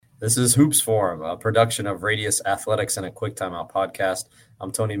This is Hoops Forum, a production of Radius Athletics and a Quick Timeout podcast.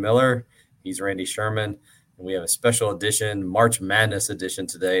 I'm Tony Miller. He's Randy Sherman. And we have a special edition, March Madness edition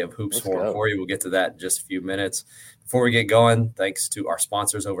today of Hoops Forum for you. We'll get to that in just a few minutes. Before we get going, thanks to our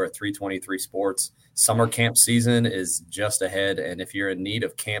sponsors over at 323 Sports. Summer camp season is just ahead, and if you're in need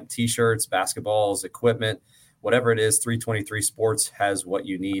of camp t-shirts, basketballs, equipment, whatever it is, 323 Sports has what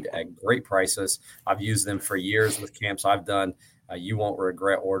you need at great prices. I've used them for years with camps I've done. You won't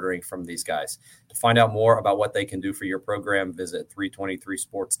regret ordering from these guys. To find out more about what they can do for your program, visit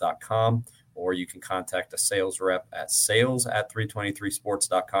 323sports.com, or you can contact a sales rep at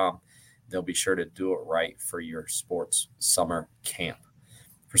sales@323sports.com. They'll be sure to do it right for your sports summer camp.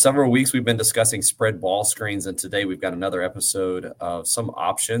 For several weeks, we've been discussing spread ball screens, and today we've got another episode of some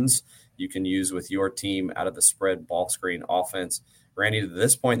options you can use with your team out of the spread ball screen offense. Randy, to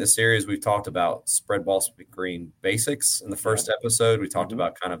this point in the series, we've talked about spread ball screen basics in the first episode. We talked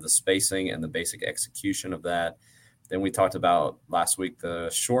about kind of the spacing and the basic execution of that. Then we talked about last week the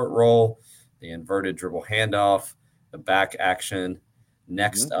short roll, the inverted dribble handoff, the back action.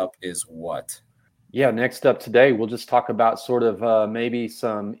 Next up is what? Yeah, next up today, we'll just talk about sort of maybe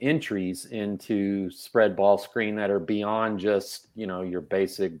some entries into spread ball screen that are beyond just, your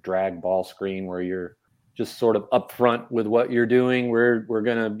basic drag ball screen where you're just sort of upfront with what you're doing. We're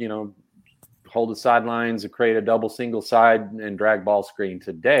going to, hold the sidelines and create a double single side and drag ball screen.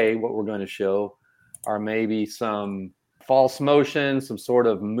 Today, what we're going to show are maybe some false motion, some sort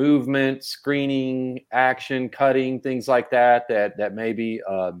of movement, screening, action, cutting, things like that maybe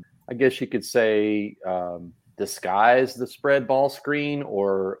I guess you could say disguise the spread ball screen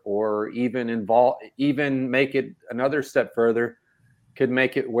or even make it another step further, could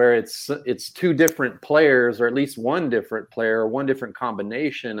make it where it's two different players, or at least one different player, one different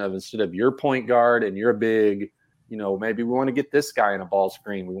combination of, instead of your point guard and your big, maybe we want to get this guy in a ball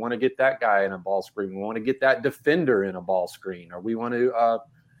screen. We want to get that guy in a ball screen. We want to get that defender in a ball screen, or we want to,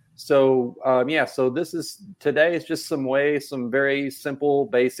 So today is just some very simple,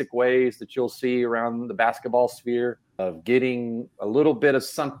 basic ways that you'll see around the basketball sphere of getting a little bit of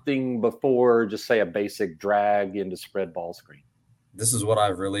something before just say a basic drag into spread ball screen. This is what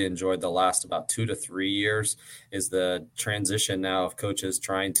I've really enjoyed the last about 2 to 3 years, is the transition now of coaches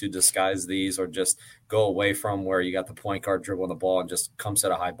trying to disguise these or just go away from where you got the point guard dribbling the ball and just come set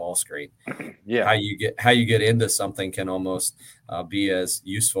a high ball screen. Yeah. How you get into something can almost be as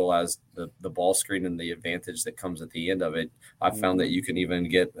useful as the ball screen and the advantage that comes at the end of it. I've found that you can even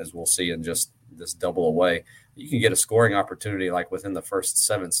get, as we'll see in just this double away, you can get a scoring opportunity like within the first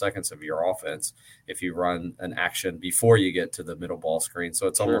 7 seconds of your offense if you run an action before you get to the middle ball screen. So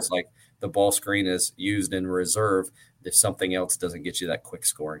it's almost like the ball screen is used in reserve if something else doesn't get you that quick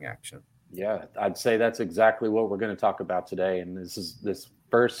scoring action. Yeah, I'd say that's exactly what we're going to talk about today. And this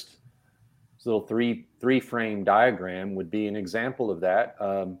first little three frame diagram would be an example of that.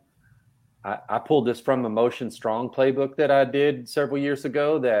 I pulled this from a Motion Strong playbook that I did several years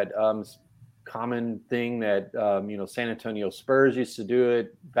ago. That common thing that San Antonio Spurs used to do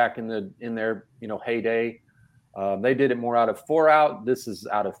it back in their heyday. They did it more out of 4 out. This is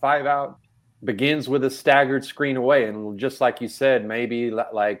out of 5 out. Begins with a staggered screen away, and just like you said, maybe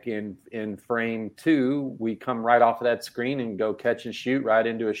like in frame 2, we come right off of that screen and go catch and shoot right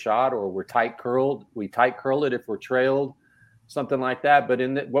into a shot, or we tight curl it if we're trailed, something like that. But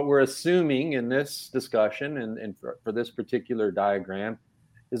what we're assuming in this discussion and for this particular diagram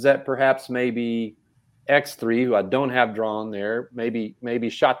is that perhaps maybe X3, who I don't have drawn there, maybe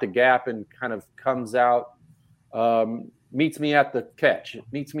shot the gap and kind of comes out, meets me at the catch,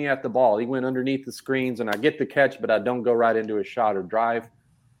 meets me at the ball. He went underneath the screens and I get the catch, but I don't go right into a shot or drive.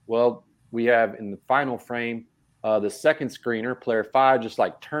 Well, we have in the final frame, the second screener, player 5, just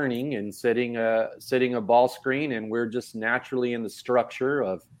like turning and setting a ball screen. And we're just naturally in the structure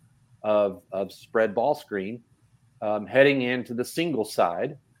of spread ball screen, heading into the single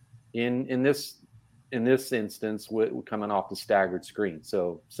side in this instance, coming off the staggered screen.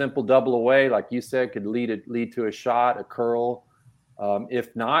 So simple double away, like you said, could lead to a shot, a curl.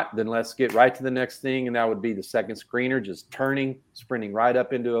 If not, then let's get right to the next thing, and that would be the second screener, just sprinting right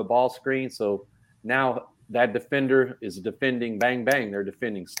up into a ball screen. So now that defender is defending bang, bang. They're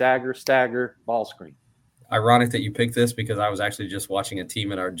defending stagger, ball screen. Ironic that you picked this because I was actually just watching a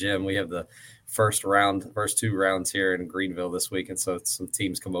team in our gym. We have the first 2 rounds here in Greenville this week. And so some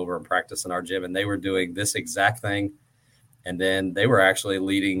teams come over and practice in our gym, and they were doing this exact thing. And then they were actually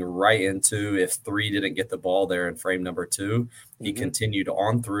leading right into, if 3 didn't get the ball there in frame number 2, he continued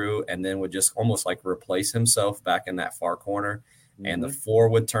on through and then would just almost like replace himself back in that far corner. And the 4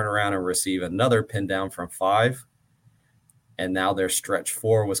 would turn around and receive another pin down from 5. and now their stretch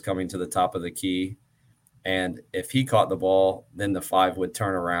 4 was coming to the top of the key. And if he caught the ball, then the 5 would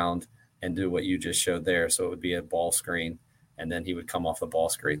turn around and do what you just showed there. So it would be a ball screen, and then he would come off the ball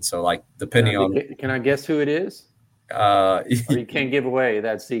screen. So, like, depending on – Can I guess who it is? Or you can't give away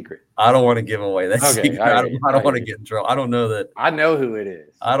that secret. I don't want to give away that secret. I don't want to get in trouble. I don't know that – I know who it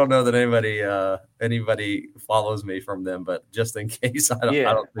is. I don't know that anybody follows me from them, but just in case, I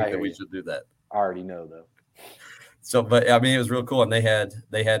don't think that we should do that. I already know, though. So, but I mean, it was real cool. And they had,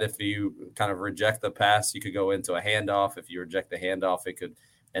 if you kind of reject the pass, you could go into a handoff. If you reject the handoff, it could,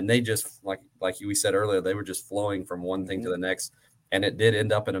 and they just, like we said earlier, they were just flowing from one thing to the next. And it did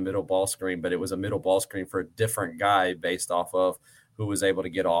end up in a middle ball screen, but it was a middle ball screen for a different guy based off of who was able to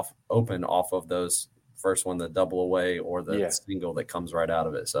get open off of those first one, the double away or the single that comes right out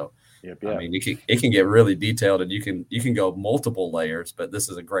of it. So, I mean, it can get really detailed, and you can go multiple layers, but this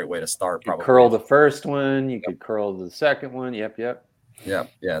is a great way to start. Probably curl the first one, you could curl the second one. Yep.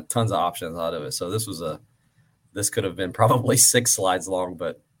 Yeah. Tons of options out of it. So this could have been probably 6 slides long,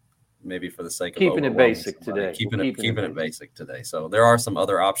 but maybe for the sake of keeping it basic today, keeping it basic today. So there are some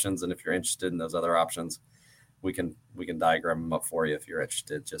other options, and if you're interested in those other options, we can diagram them up for you. If you're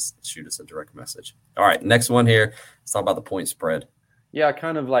interested, just shoot us a direct message. All right, next one here. Let's talk about the point spread. Yeah,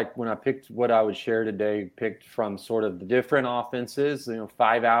 kind of like when I picked what I would share today, picked from sort of the different offenses,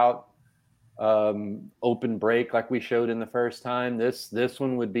 5 out, open break like we showed in the first time. This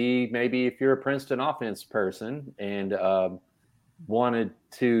one would be maybe if you're a Princeton offense person and wanted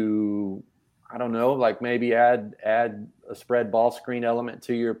to, I don't know, like maybe add a spread ball screen element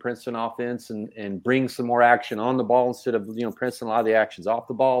to your Princeton offense and bring some more action on the ball instead of, Princeton, a lot of the actions off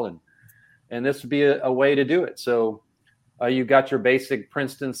the ball. And this would be a way to do it. So you got your basic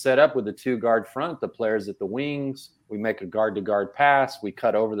Princeton setup with the 2 guard front, the players at the wings. We make a guard-to-guard pass. We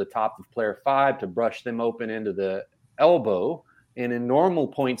cut over the top of player 5 to brush them open into the elbow. And in normal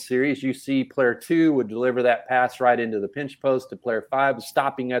point series, you see player 2 would deliver that pass right into the pinch post to player 5,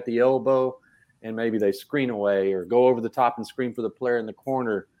 stopping at the elbow, and maybe they screen away or go over the top and screen for the player in the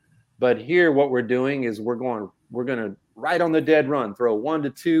corner. But here what we're doing is we're going to right on the dead run, throw 1 to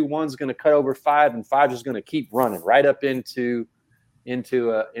 2. 1's going to cut over 5, and 5 is going to keep running right up into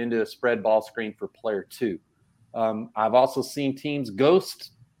a spread ball screen for player 2. I've also seen teams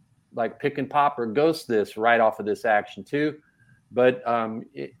ghost, like pick and pop or ghost this right off of this action too. But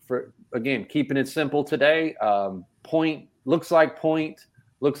keeping it simple today, point looks like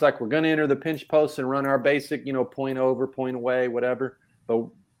we're going to enter the pinch post and run our basic, point over, point away, whatever. But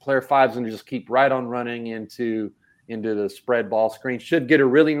player 5's going to just keep right on running into the spread ball screen. Should get a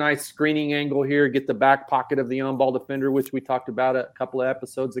really nice screening angle here, get the back pocket of the on-ball defender, which we talked about a couple of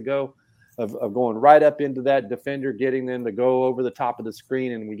episodes ago, of going right up into that defender, getting them to go over the top of the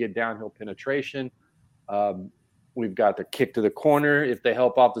screen, and we get downhill penetration. We've got the kick to the corner. If they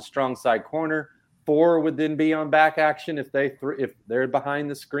help off the strong side corner, 4 would then be on back action if they're behind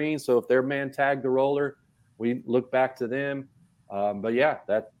the screen. So if their man tagged the roller, we look back to them. But yeah,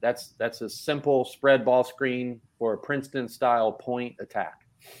 that's a simple spread ball screen for a Princeton style point attack.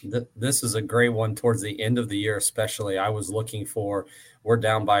 This is a great one towards the end of the year, especially. I was looking for, we're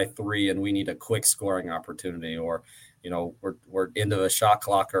down by 3 and we need a quick scoring opportunity, or we're into a shot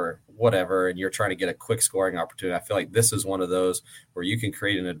clock or whatever, and you're trying to get a quick scoring opportunity. I feel like this is one of those where you can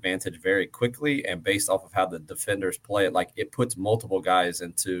create an advantage very quickly, and based off of how the defenders play it, like it puts multiple guys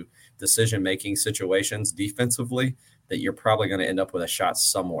into decision-making situations defensively that you're probably going to end up with a shot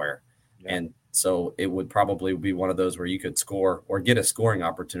somewhere. Yeah. And so it would probably be one of those where you could score or get a scoring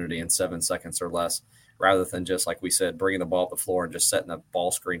opportunity in 7 seconds or less, rather than just, like we said, bringing the ball up the floor and just setting a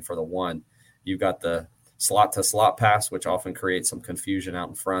ball screen for the 1. You've got the slot to slot pass, which often creates some confusion out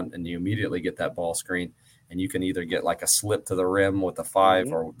in front, and you immediately get that ball screen, and you can either get like a slip to the rim with the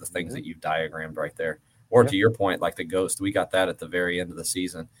 5 or the things that you've diagrammed right there. Or to your point, like the ghost, we got that at the very end of the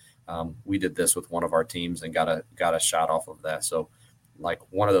season. We did this with one of our teams and got a shot off of that. So like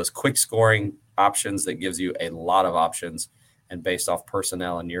one of those quick scoring options that gives you a lot of options, and based off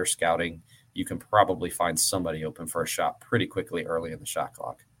personnel and your scouting, you can probably find somebody open for a shot pretty quickly early in the shot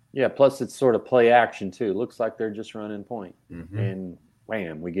clock. Yeah, plus it's sort of play action too. Looks like they're just running point. And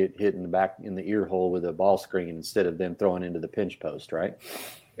wham, we get hit in the back in the ear hole with a ball screen instead of them throwing into the pinch post, right?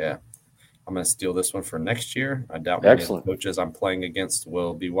 Yeah. I'm going to steal this one for next year. I doubt many of the coaches I'm playing against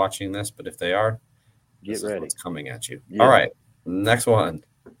will be watching this, but if they are, get ready. What's coming at you. Yeah. All right, next one.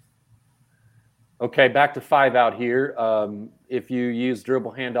 Okay, back to 5 out here. If you use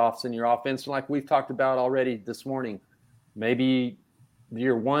dribble handoffs in your offense, like we've talked about already this morning, maybe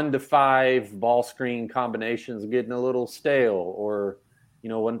your 1 to 5 ball screen combinations are getting a little stale. Or,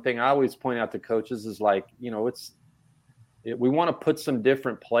 one thing I always point out to coaches is like, we want to put some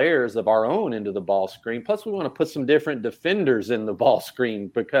different players of our own into the ball screen. Plus, we want to put some different defenders in the ball screen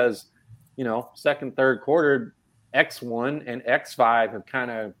because, second, third quarter, X1 and X5 have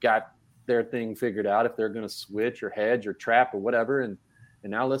kind of got their thing figured out if they're going to switch or hedge or trap or whatever. And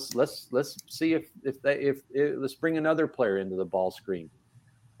now let's see if let's bring another player into the ball screen.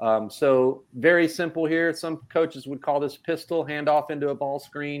 So very simple here. Some coaches would call this pistol, handoff into a ball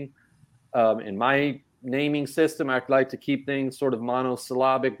screen. In my naming system, I'd like to keep things sort of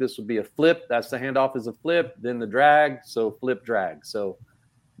monosyllabic. This would be a flip. That's the handoff is a flip. Then the drag. So flip, drag. So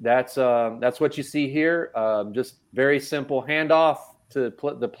that's what you see here. Just very simple handoff to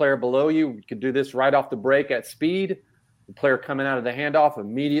the player below you. You could do this right off the break at speed. The player coming out of the handoff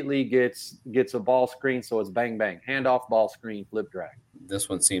immediately gets a ball screen. So it's bang, bang, handoff, ball screen, flip, drag. This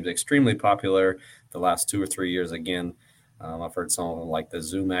one seems extremely popular the last 2 or 3 years. Again, I've heard some of them like the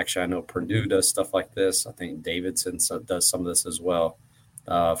zoom action. I know Purdue does stuff like this. I think Davidson does some of this as well.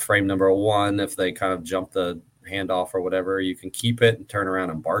 Frame number 1, if they kind of jump the handoff or whatever, you can keep it and turn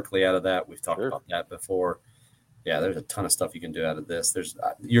around and Barkley out of that. We've talked about that before. Yeah, there's a ton of stuff you can do out of this.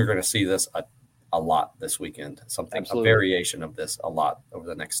 You're going to see this a lot this weekend. A variation of this a lot over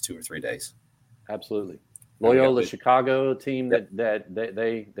the next 2 or 3 days. Absolutely. Loyola Chicago team that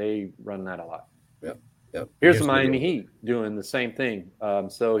they run that a lot. Yep. Here's the Miami Heat doing the same thing.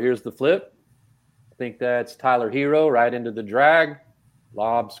 So here's the flip. I think that's Tyler Hero right into the drag,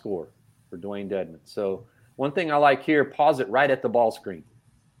 lob, score for Dwayne Dedmon. So one thing I like here, pause it right at the ball screen.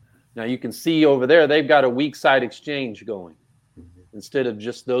 Now you can see over there they've got a weak side exchange going. Instead of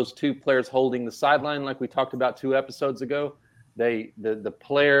just those two players holding the sideline like we talked about 2 episodes ago, the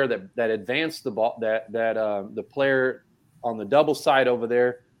player that advanced the ball, the player on the double side over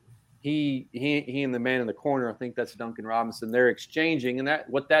there, he and the man in the corner, I think that's Duncan Robinson, they're exchanging, and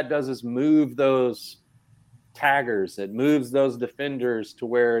what that does is move those taggers. It moves those defenders to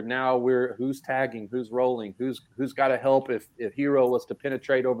where now who's tagging, who's rolling, who's got to help if Hero was to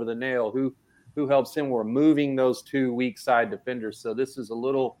penetrate over the nail, who helps him. We're moving those 2 weak side defenders. So this is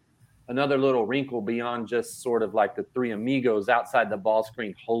another little wrinkle beyond just sort of like the 3 amigos outside the ball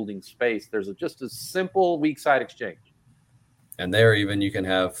screen holding space. There's just a simple weak side exchange. And there even you can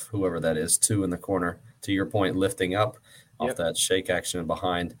have whoever that is, 2 in the corner, to your point, lifting up off that shake action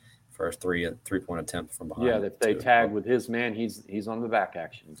behind for a three-point attempt from behind. Yeah, if they tag with his man, he's on the back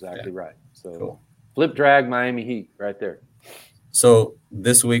action. Exactly right. So flip, drag, Miami Heat right there. So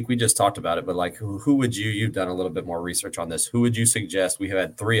this week we just talked about it, but like who would you've done a little bit more research on this. Who would you suggest? We have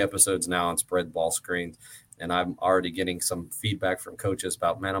had 3 episodes now on spread ball screens, and I'm already getting some feedback from coaches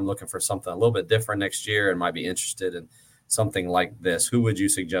about, man, I'm looking for something a little bit different next year and might be interested in something like this. Who would you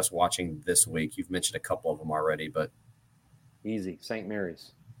suggest watching this week? You've mentioned a couple of them already, but easy. St.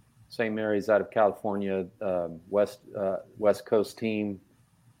 Mary's out of California, West Coast team.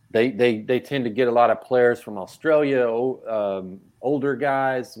 They tend to get a lot of players from Australia, older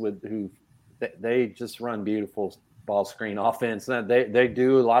guys who just run beautiful ball screen offense. They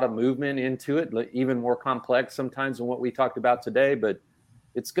do a lot of movement into it, even more complex sometimes than what we talked about today. But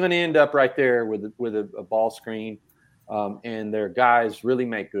it's going to end up right there with a ball screen, and their guys really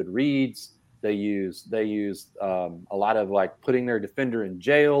make good reads. They use a lot of like putting their defender in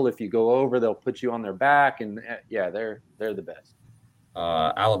jail. If you go over, they'll put you on their back, and they're the best.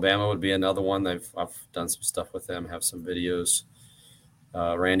 Alabama would be another one. I've done some stuff with them, have some videos.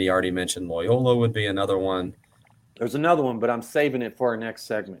 Randy already mentioned Loyola would be another one. There's another one, but I'm saving it for our next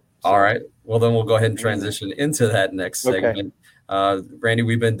segment. So. All right. Well, then we'll go ahead and transition into that next segment. Okay. Randy,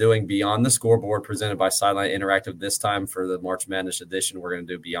 we've been doing Beyond the Scoreboard presented by Sideline Interactive. This time for the March Madness edition, we're going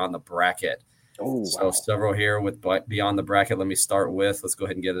to do Beyond the Bracket. Oh, so wow. Several here with Beyond the Bracket. Let me start with, let's go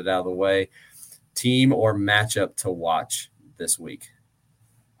ahead and get it out of the way. Team or matchup to watch this week?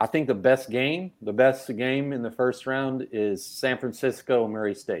 I think the best game in the first round is San Francisco and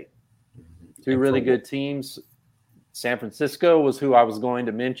Murray State. Two really good teams. San Francisco was who I was going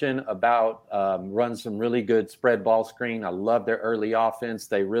to mention about, run some really good spread ball screen. I love their early offense.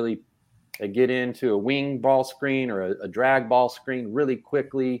 They get into a wing ball screen or a drag ball screen really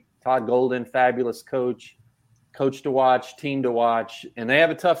quickly. Todd Golden, fabulous coach to watch, team to watch, and they have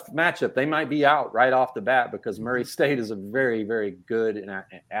a tough matchup. They might be out right off the bat because Murray State is a very, very good and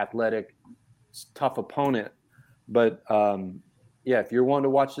athletic, tough opponent. But if you're wanting to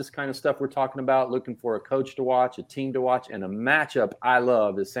watch this kind of stuff we're talking about, looking for a coach to watch, a team to watch, and a matchup I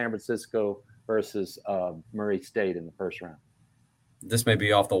love is San Francisco versus Murray State in the first round. This may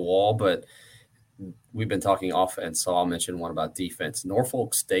be off the wall, but we've been talking offense, so I'll mention one about defense.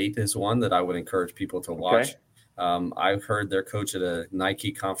 Norfolk State is one that I would encourage people to watch. Okay. I heard their coach at a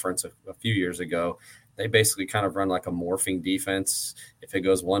Nike conference a few years ago, they basically kind of run like a morphing defense. If it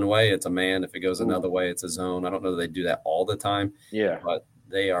goes one way, it's a man. If it goes another way, it's a zone. I don't know that they do that all the time. Yeah, but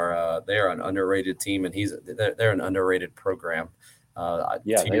they are an underrated team, and they're an underrated program. To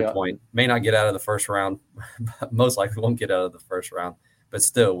your point, may not get out of the first round, but most likely won't get out of the first round, but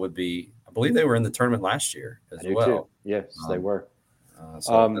still would be. I believe they were in the tournament last year as well. Too. Yes, they were.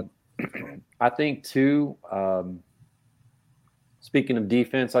 I think too. Speaking of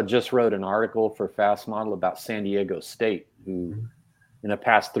defense, I just wrote an article for Fast Model about San Diego State, who in the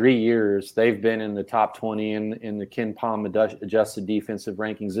past 3 years, they've been in the top 20 in the Ken Palm adjusted defensive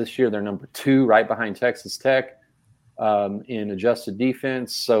rankings. This year, they're number 2, right behind Texas Tech in adjusted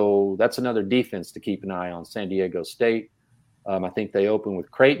defense. So that's another defense to keep an eye on, San Diego State. I think they open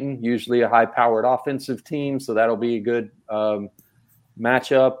with Creighton, usually a high-powered offensive team, so that'll be a good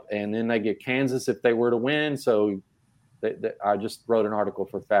matchup. And then they get Kansas if they were to win. So I just wrote an article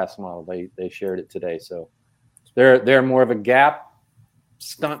for Fast Model. They shared it today. So they're more of a gap,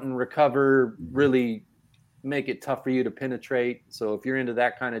 stunt and recover, really make it tough for you to penetrate. So if you're into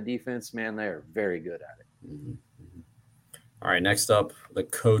that kind of defense, man, they're very good at it. Mm-hmm. All right, next up, the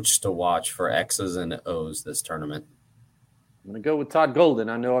coach to watch for X's and O's this tournament. I'm going to go with Todd Golden.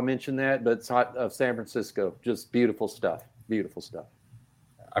 I know I mentioned that, but Todd of San Francisco, just beautiful stuff. Beautiful stuff.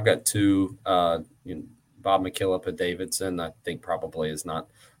 I've got 2. Bob McKillop at Davidson, I think probably is not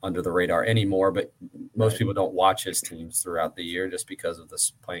under the radar anymore, but most people don't watch his teams throughout the year just because of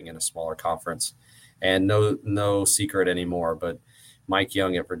this playing in a smaller conference. And no secret anymore, but Mike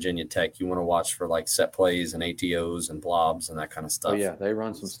Young at Virginia Tech, you want to watch for like set plays and ATOs and blobs and that kind of stuff. Oh, yeah, they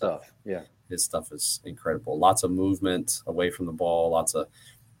run some stuff. Yeah. His stuff is incredible. Lots of movement away from the ball, lots of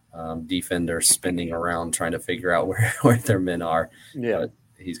defenders spinning around trying to figure out where their men are. Yeah. But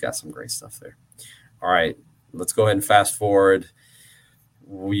he's got some great stuff there. All right, let's go ahead and fast forward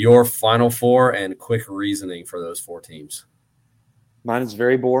your Final Four and quick reasoning for those 4 teams. Mine is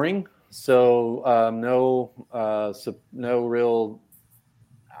very boring. So no real,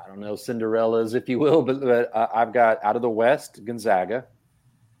 I don't know, Cinderellas, if you will, but I've got out of the West, Gonzaga,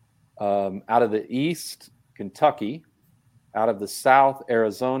 out of the East, Kentucky, out of the South,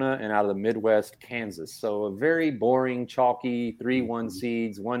 Arizona, and out of the Midwest, Kansas. So a very boring, chalky 3-1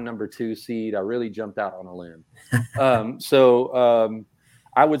 seeds, 1 number 2 seed. I really jumped out on a limb.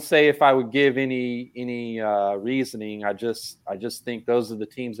 I would say if I would give any reasoning, I just think those are the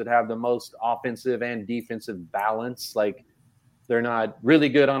teams that have the most offensive and defensive balance. Like they're not really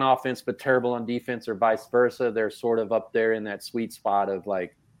good on offense, but terrible on defense, or vice versa. They're sort of up there in that sweet spot of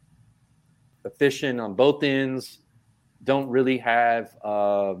like efficient on both ends. Don't really have,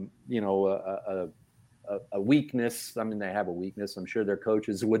 a weakness. I mean, they have a weakness. I'm sure their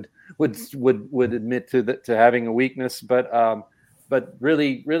coaches would admit to having a weakness, but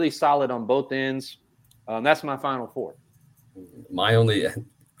really, really solid on both ends. That's my Final Four. My only,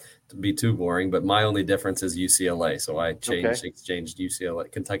 to be too boring, but my only difference is UCLA. So I exchanged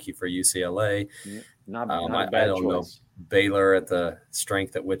UCLA, Kentucky for UCLA. Not a bad I don't choice. know Baylor at the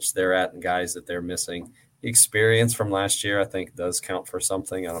strength at which they're at and guys that they're missing. Experience from last year, I think, does count for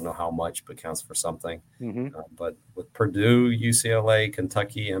something. I don't know how much, but counts for something. Mm-hmm. But with Purdue, UCLA,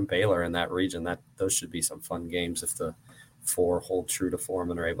 Kentucky, and Baylor in that region, those should be some fun games if the 4 hold true to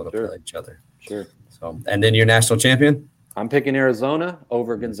form and are able to play each other. Sure. So, and then your national champion? I'm picking Arizona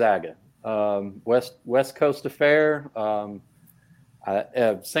over Gonzaga. West Coast affair.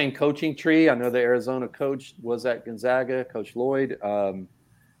 Same coaching tree. I know the Arizona coach was at Gonzaga, Coach Lloyd.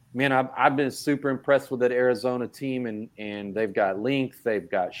 Man, I've been super impressed with that Arizona team, and they've got length, they've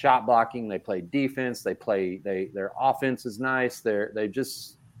got shot blocking, they play defense, their offense is nice. They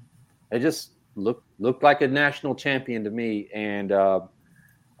just look like a national champion to me, and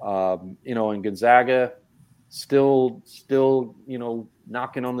in Gonzaga, still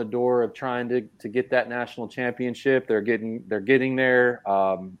knocking on the door of trying to get that national championship. They're getting there.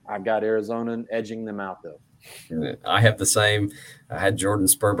 I've got Arizona edging them out though. I have the same. I had Jordan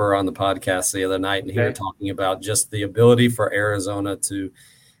Sperber on the podcast the other night, and he was talking about just the ability for Arizona to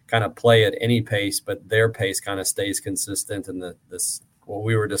kind of play at any pace, but their pace kind of stays consistent. And what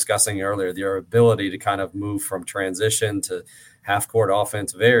we were discussing earlier, their ability to kind of move from transition to half-court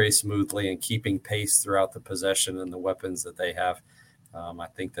offense very smoothly and keeping pace throughout the possession and the weapons that they have. I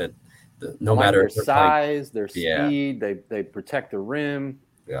think that no matter their size, their speed, they protect the rim.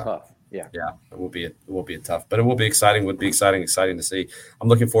 Yeah. Tough. Yeah. It will be a tough, but it will be exciting. Would be exciting to see. I'm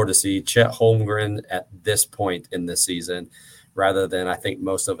looking forward to see Chet Holmgren at this point in the season, rather than I think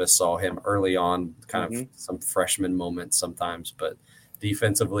most of us saw him early on, kind of some freshman moments sometimes, but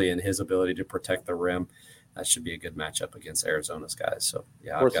defensively and his ability to protect the rim. that should be a good matchup against Arizona's guys. So,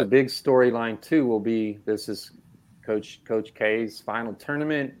 yeah. Of course, the big storyline, too, will be this is Coach K's final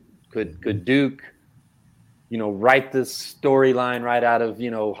tournament. Could Duke, write this storyline right out of,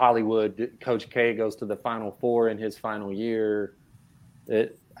 Hollywood? Coach K goes to the Final Four in his final year.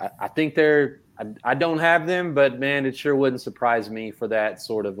 I think I don't have them, but, man, it sure wouldn't surprise me for that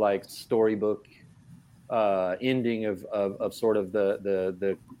sort of like storybook ending of sort of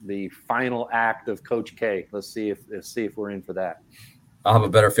the final act of Coach K. Let's see if we're in for that. I'll have a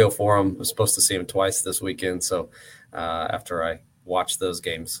better feel for him. I'm supposed to see him twice this weekend. So after I watch those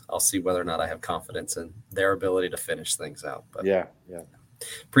games, I'll see whether or not I have confidence in their ability to finish things out. But yeah.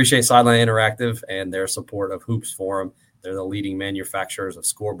 Appreciate Sideline Interactive and their support of Hoops Forum. They're the leading manufacturers of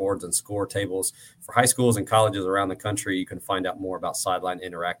scoreboards and score tables for high schools and colleges around the country. You can find out more about Sideline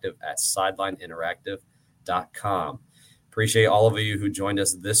Interactive at sidelineinteractive.com. Appreciate all of you who joined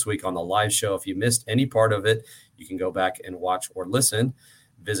us this week on the live show. If you missed any part of it, you can go back and watch or listen.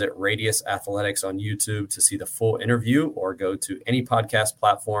 Visit Radius Athletics on YouTube to see the full interview, or go to any podcast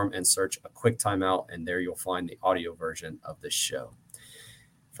platform and search A Quick Timeout, and there you'll find the audio version of this show.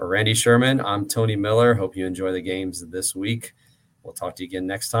 For Randy Sherman, I'm Tony Miller. Hope you enjoy the games this week. We'll talk to you again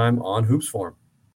next time on Hoops Forum.